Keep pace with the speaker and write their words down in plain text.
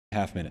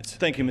Half minutes.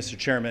 Thank you, Mr.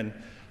 Chairman.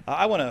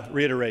 I want to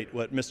reiterate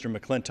what Mr.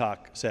 McClintock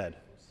said.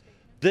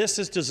 This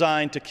is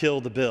designed to kill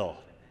the bill.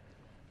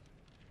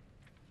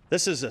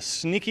 This is a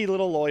sneaky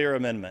little lawyer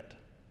amendment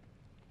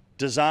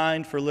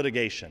designed for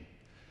litigation.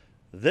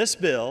 This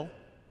bill,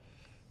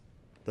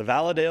 the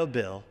Valadeo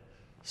bill,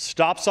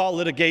 stops all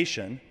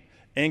litigation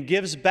and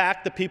gives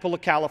back the people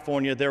of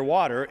California their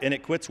water, and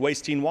it quits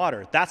wasting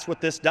water. That's what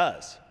this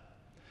does.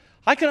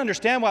 I can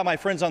understand why my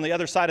friends on the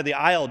other side of the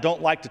aisle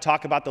don't like to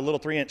talk about the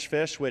little 3-inch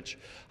fish, which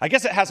I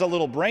guess it has a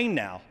little brain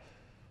now.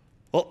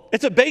 Well,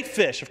 it's a bait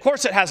fish. Of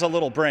course it has a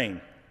little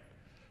brain.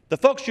 The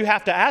folks you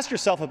have to ask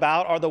yourself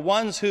about are the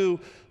ones who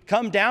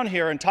come down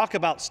here and talk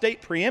about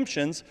state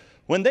preemptions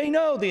when they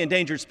know the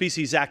Endangered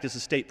Species Act is a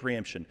state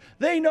preemption.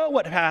 They know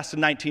what passed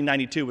in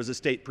 1992 was a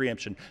state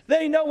preemption.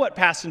 They know what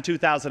passed in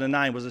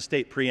 2009 was a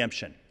state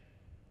preemption.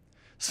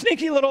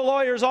 Sneaky little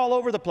lawyers all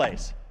over the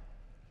place.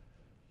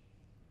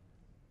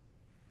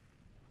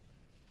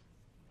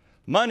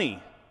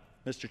 Money,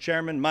 Mr.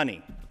 Chairman,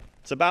 money.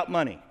 It's about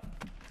money.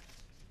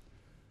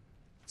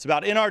 It's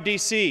about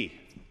NRDC.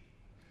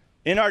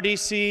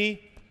 NRDC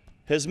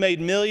has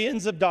made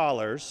millions of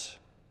dollars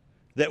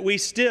that we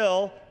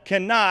still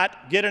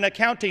cannot get an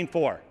accounting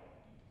for.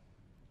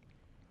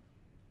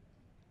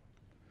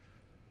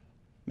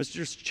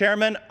 Mr.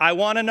 Chairman, I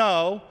want to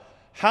know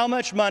how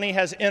much money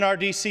has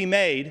NRDC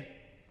made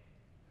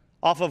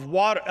off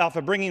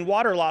of bringing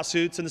water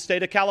lawsuits in the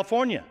state of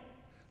California?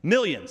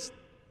 Millions.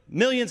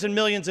 Millions and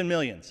millions and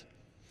millions.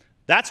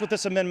 That's what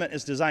this amendment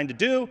is designed to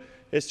do,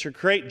 is to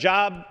create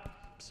jobs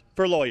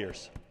for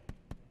lawyers.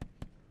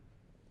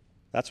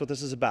 That's what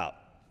this is about.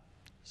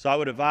 So I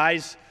would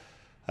advise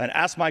and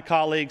ask my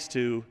colleagues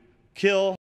to kill